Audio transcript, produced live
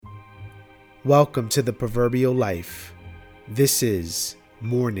Welcome to the Proverbial Life. This is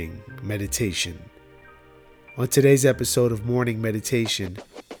Morning Meditation. On today's episode of Morning Meditation,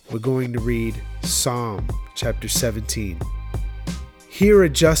 we're going to read Psalm chapter 17. Hear a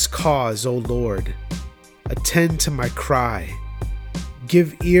just cause, O Lord. Attend to my cry.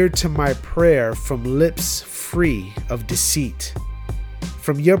 Give ear to my prayer from lips free of deceit.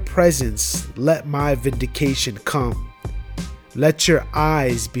 From your presence, let my vindication come. Let your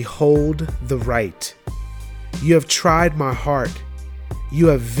eyes behold the right. You have tried my heart. You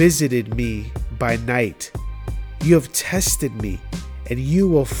have visited me by night. You have tested me, and you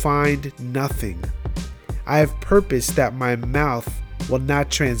will find nothing. I have purposed that my mouth will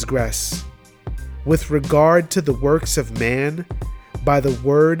not transgress. With regard to the works of man, by the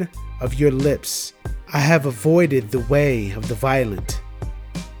word of your lips, I have avoided the way of the violent.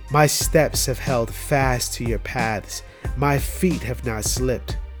 My steps have held fast to your paths. My feet have not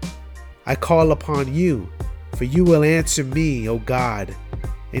slipped. I call upon you, for you will answer me, O God.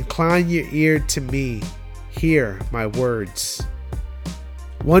 Incline your ear to me. Hear my words.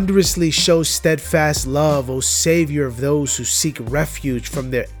 Wondrously show steadfast love, O Savior of those who seek refuge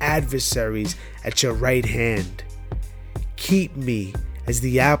from their adversaries at your right hand. Keep me as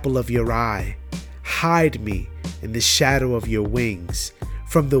the apple of your eye. Hide me in the shadow of your wings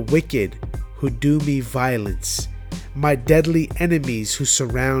from the wicked who do me violence, my deadly enemies who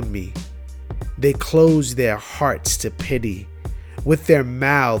surround me. They close their hearts to pity. With their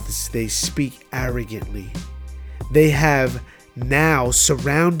mouths they speak arrogantly. They have now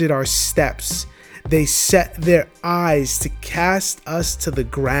surrounded our steps. They set their eyes to cast us to the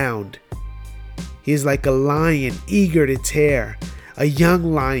ground. He is like a lion eager to tear, a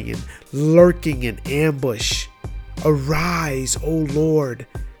young lion lurking in ambush. Arise, O Lord,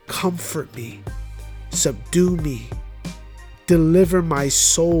 comfort me, subdue me. Deliver my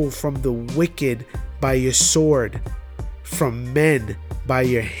soul from the wicked by your sword, from men by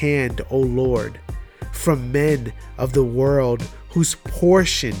your hand, O Lord, from men of the world whose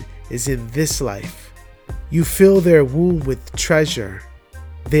portion is in this life. You fill their womb with treasure.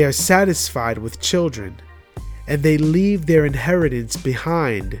 They are satisfied with children, and they leave their inheritance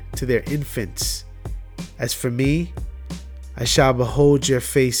behind to their infants. As for me, I shall behold your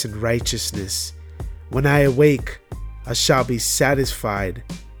face in righteousness. When I awake, I shall be satisfied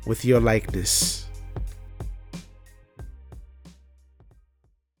with your likeness.